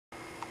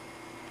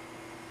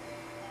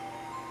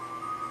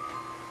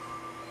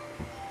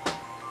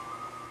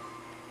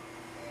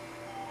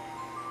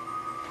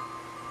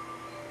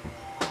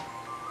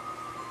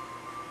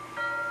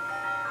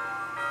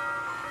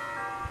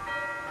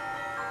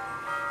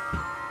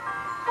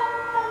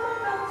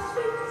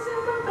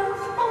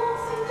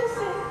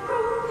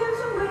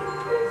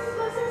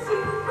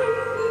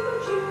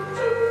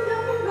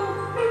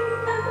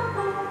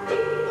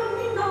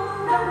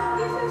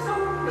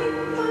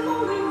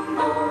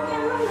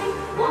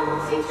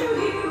seems to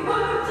hear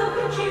words of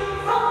good cheer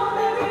from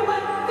everywhere,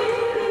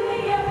 filling the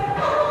air.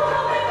 All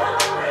coming down,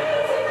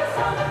 raising the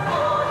sound,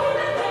 all here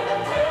and there,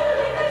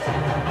 telling the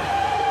tale.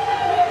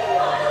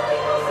 While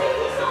people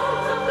sing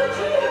songs of good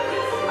cheer,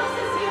 Christmas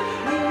is here.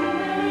 Merry,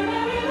 merry,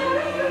 merry,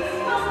 merry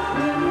Christmas.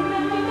 Merry,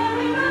 merry,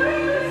 merry, merry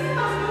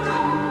Christmas.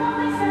 On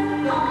they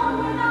said, on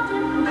without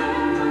him,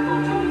 their joyful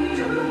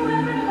joy to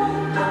every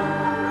home. Down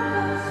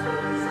the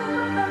sweet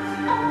silver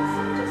bells, all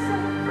seem to say,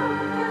 from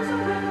cares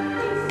away,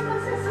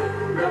 Christmas is here.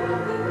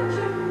 Nothing but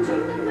cheer,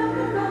 children down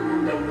and round,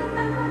 ding and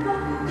bell and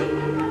bell, ding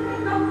and bell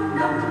and round.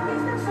 Down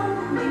is their song,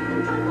 deep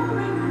and joyful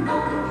ring,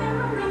 all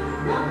caroling.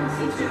 One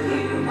seems to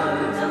hear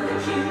words of good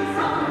cheer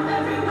from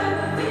everywhere,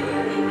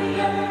 filling the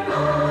air.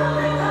 Oh,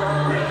 they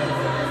come,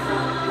 raising the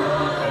sun,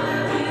 walking the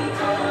day,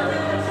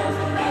 telling the tales.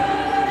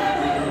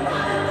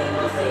 While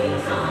people sing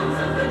songs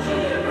of good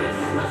cheer,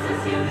 Christmas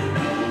is here.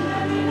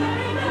 Merry,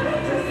 merry, merry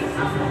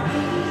Christmas.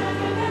 Merry,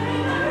 merry,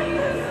 merry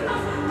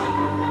Christmas.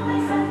 On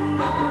they said,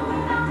 on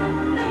without him,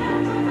 their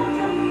joyful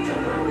joy to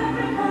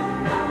every home.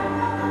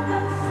 Down the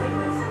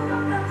sweet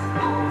silver bells,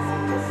 all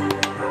seem to sing,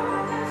 throw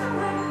cares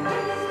away.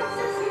 Christmas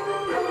is here.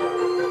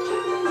 Nothing but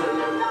cheer,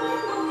 children down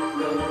and round,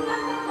 ring and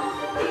bell and bell,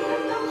 ding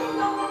and dong ding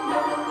dong.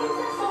 Love is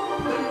their song,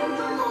 deep and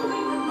joyful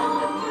ring,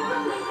 all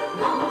caroling.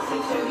 One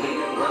seems to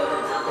hear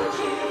words of good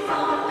cheer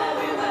from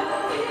everywhere,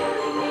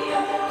 filling the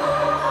air.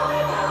 Oh, how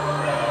they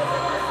come,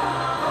 raising the sun,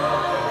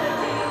 all in the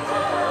day,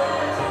 telling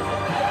the tales.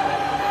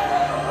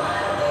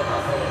 While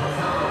people sing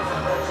songs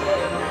of good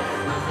cheer,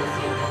 Christmas is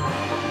here.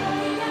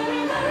 Merry, merry,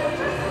 merry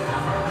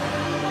Christmas.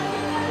 Merry,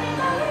 merry,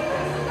 merry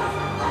Christmas.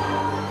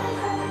 All they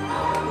said,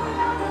 all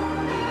without him,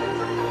 their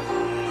joyful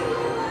joy to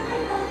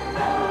every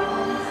home. All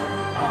they said,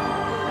 all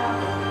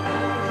without him,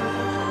 their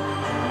joyful joy to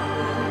every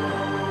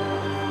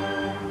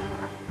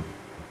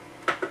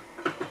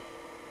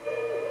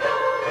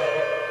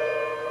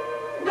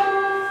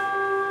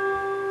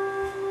home.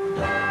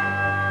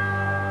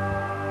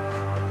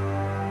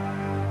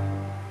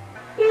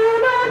 You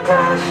know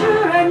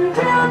Dasher and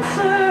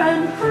Dancer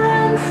and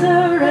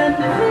Prancer and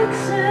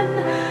Vixen,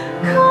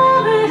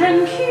 Comet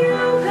and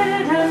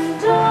Cupid and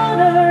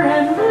Donner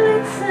and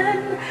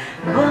Blitzen.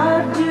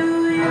 But do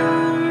you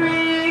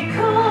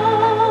recall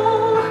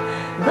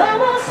the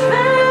most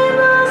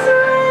famous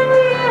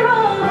reindeer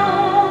of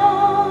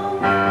all?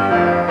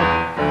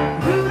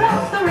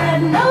 Rudolph the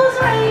red-nosed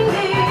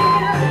reindeer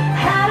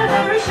had a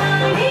very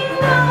shiny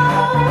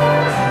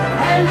nose,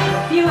 and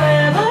if you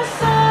ever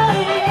saw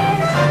it,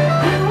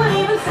 you would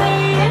even say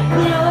it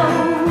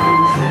glows.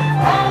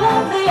 All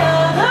of the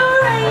other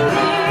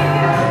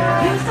reindeer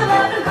used to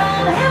laugh and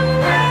call him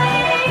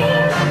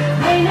names.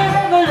 They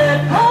never let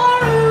poor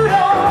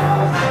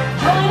Rudolph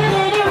join in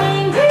any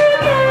reindeer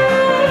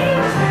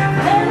games.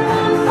 Then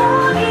one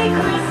foggy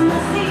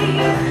Christmas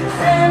Eve,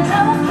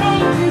 Santa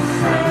came to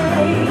say,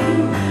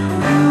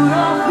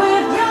 Rudolph,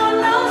 with your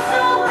nose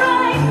so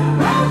bright,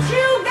 won't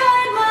you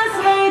guide my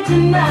sleigh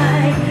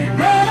tonight?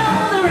 Then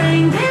all the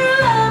reindeer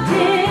loved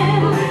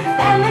him,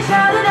 and they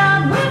shouted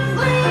out with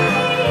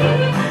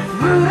glee,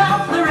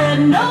 Rudolph the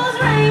red-nosed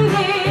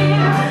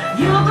reindeer,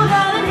 you'll go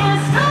down in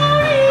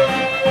history.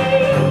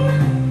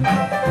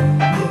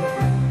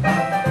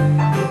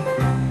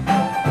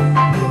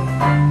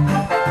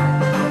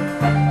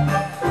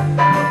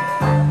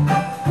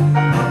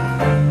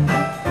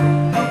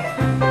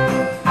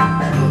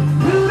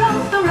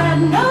 Rudolph the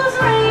red-nosed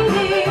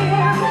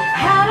reindeer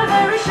had a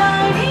very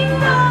shiny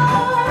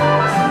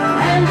nose,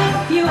 and if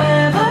you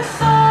ever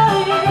saw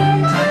it,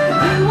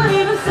 you would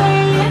even say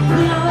it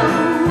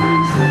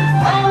glows.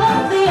 All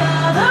of the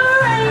other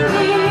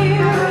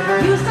reindeer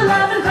used to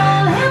laugh and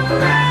call him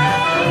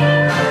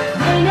names.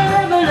 They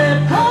never let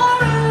poor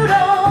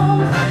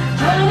Rudolph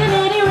join in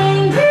any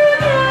reindeer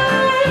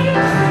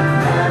games.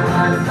 Then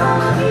one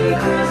foggy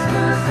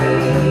Christmas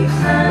Eve,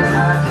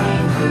 Santa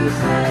came to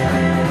say,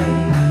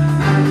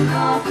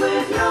 Rudolph,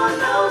 with your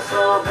nose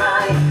so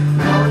bright,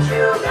 won't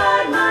you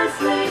guide my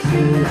sleigh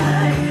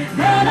tonight?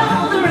 Then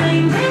all the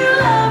reindeer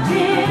loved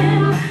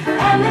him,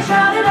 and they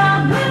shouted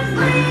out with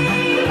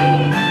glee,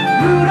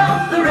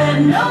 Rudolph the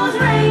red-nosed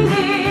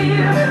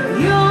reindeer,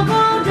 you'll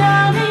go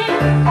down in,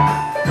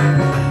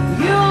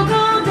 you'll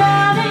go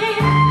down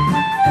in,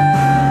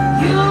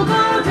 you'll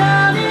go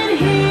down in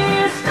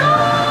history.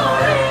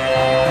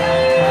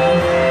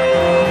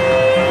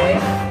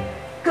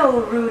 Go,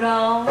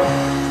 Rudolph.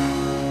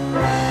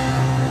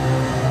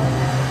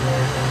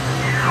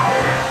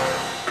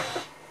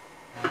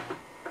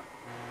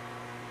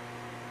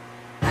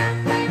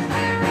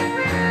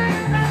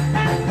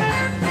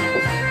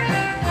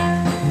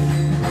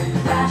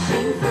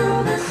 Dashing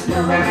through the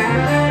snow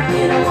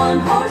in a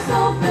one-horse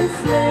open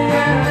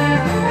sleigh,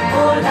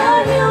 o'er the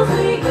hills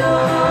we go,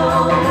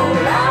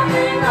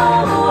 laughing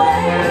all the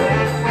way.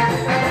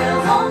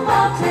 Bells on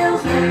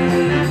bobtails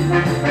ring,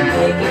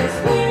 making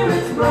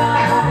spirits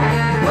bright.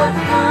 What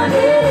fun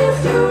it is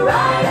to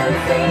ride and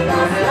sing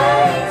a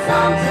sleighing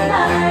song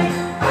tonight.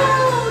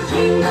 Oh,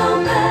 jingle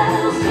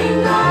bells,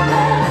 jingle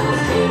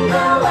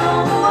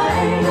all the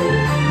way.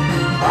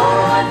 Oh,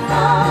 what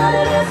fun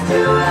it is to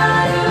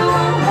ride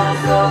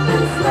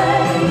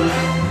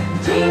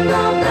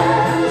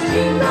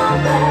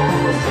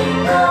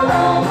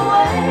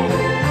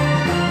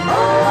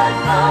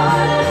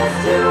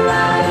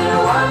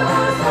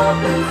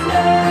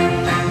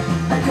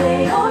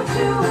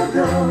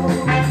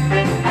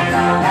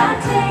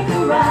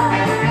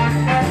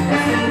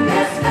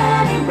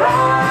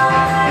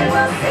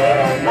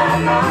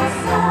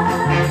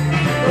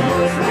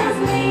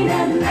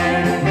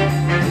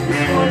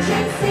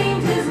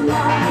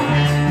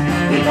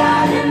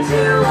got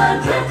into a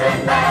drifted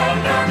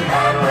bank and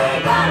then we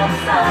got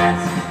upset.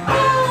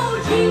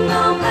 Oh,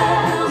 jingle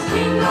bells,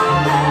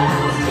 jingle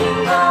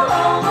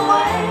all the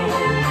way.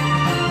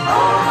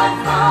 Oh, what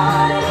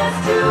fun it is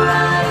to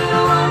ride in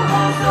a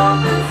one-horse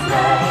open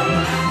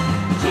sleigh.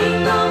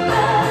 Jingle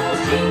bells,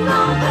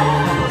 jingle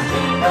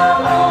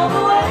all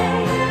the way.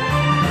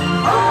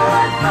 Oh,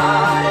 what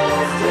fun it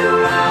is to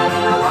ride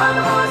in a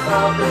one-horse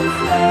open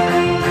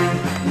sleigh.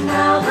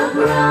 Now the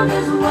ground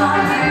is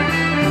wide,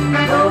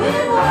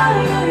 going while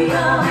you're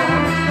young.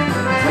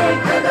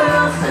 Take the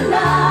girls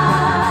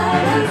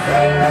tonight and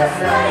sing a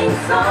sleighing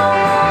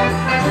song.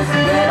 Just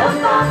get a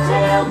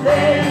bobtail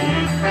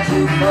babe,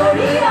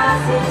 240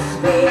 as his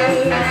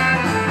speed.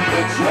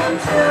 Hitch him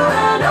to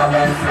an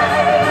open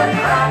sleigh and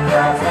Frank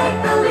will take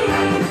the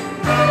lead.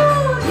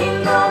 Oh,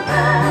 jingle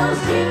bells,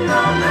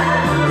 jingle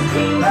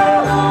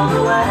all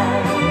the way.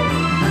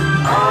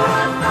 Oh,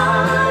 what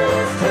fun it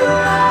is to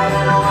ride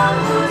in a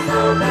one-horse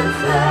open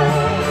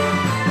sleigh.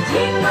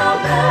 Jingle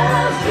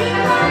bells,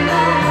 jingle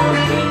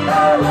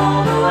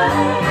all the way.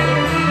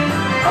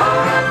 Oh,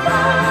 what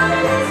fun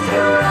it is to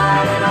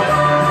ride in a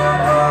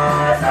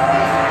one-horse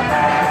open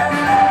sleigh.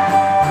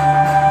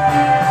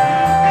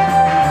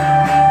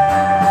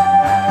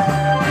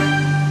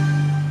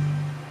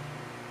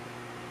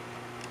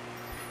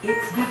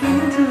 It's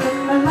beginning to look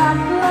a lot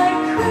like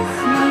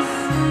Christmas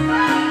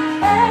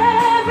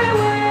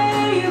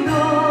everywhere you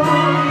go.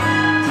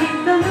 Take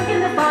a look in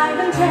the 5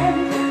 and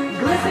 10,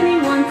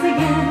 glistening once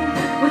again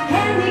with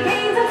candy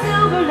canes and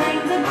silver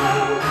lanes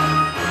aglow.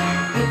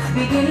 It's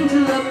beginning to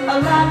look a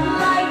lot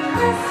like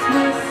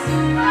Christmas,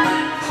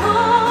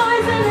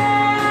 toys in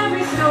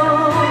every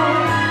store.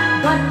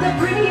 But the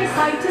prettiest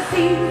sight to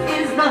see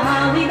is the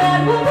holly that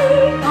will be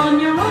on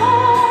your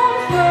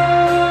own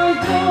front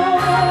door.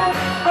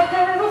 A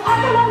pair of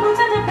hop-along boots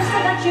and a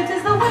pistol that shoots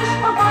is the wish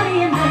of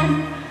Bonnie and Ben.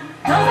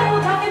 Dolls that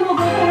will talk and will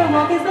go for a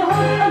walk is the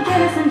hope of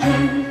Janice and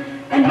Jen.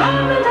 And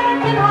Mom and Dad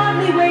can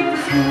hardly wait for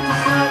school to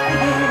start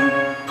again.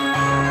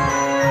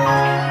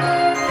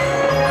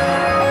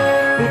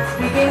 It's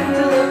beginning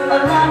to look a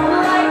lot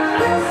like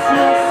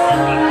Christmas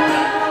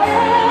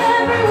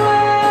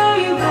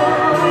everywhere you go.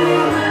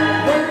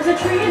 There's a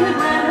tree in the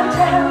Grand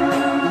Hotel,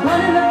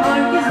 one in the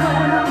park as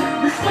well,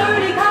 the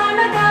sturdy kind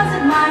that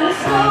doesn't mind the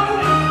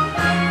snow.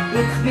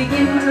 It's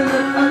beginning to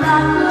look a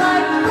lot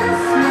like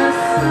Christmas.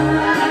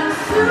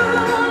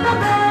 Soon the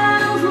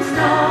bells will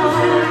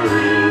start,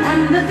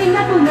 and the thing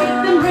that will make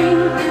them ring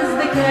is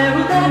the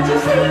carol that you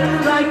sing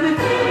right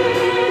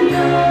within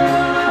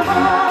your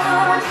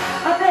heart.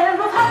 A pair of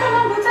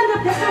hop-along boots and a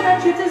pistol that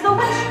shoots is the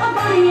wish of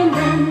Bonnie and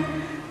Ben.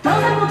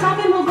 Dolls that will talk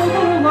and will go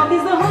for a walk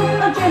is the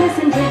hope of Janice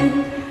and Jen.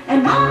 And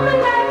Mom and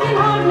Dad can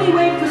hardly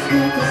wait for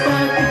school to start.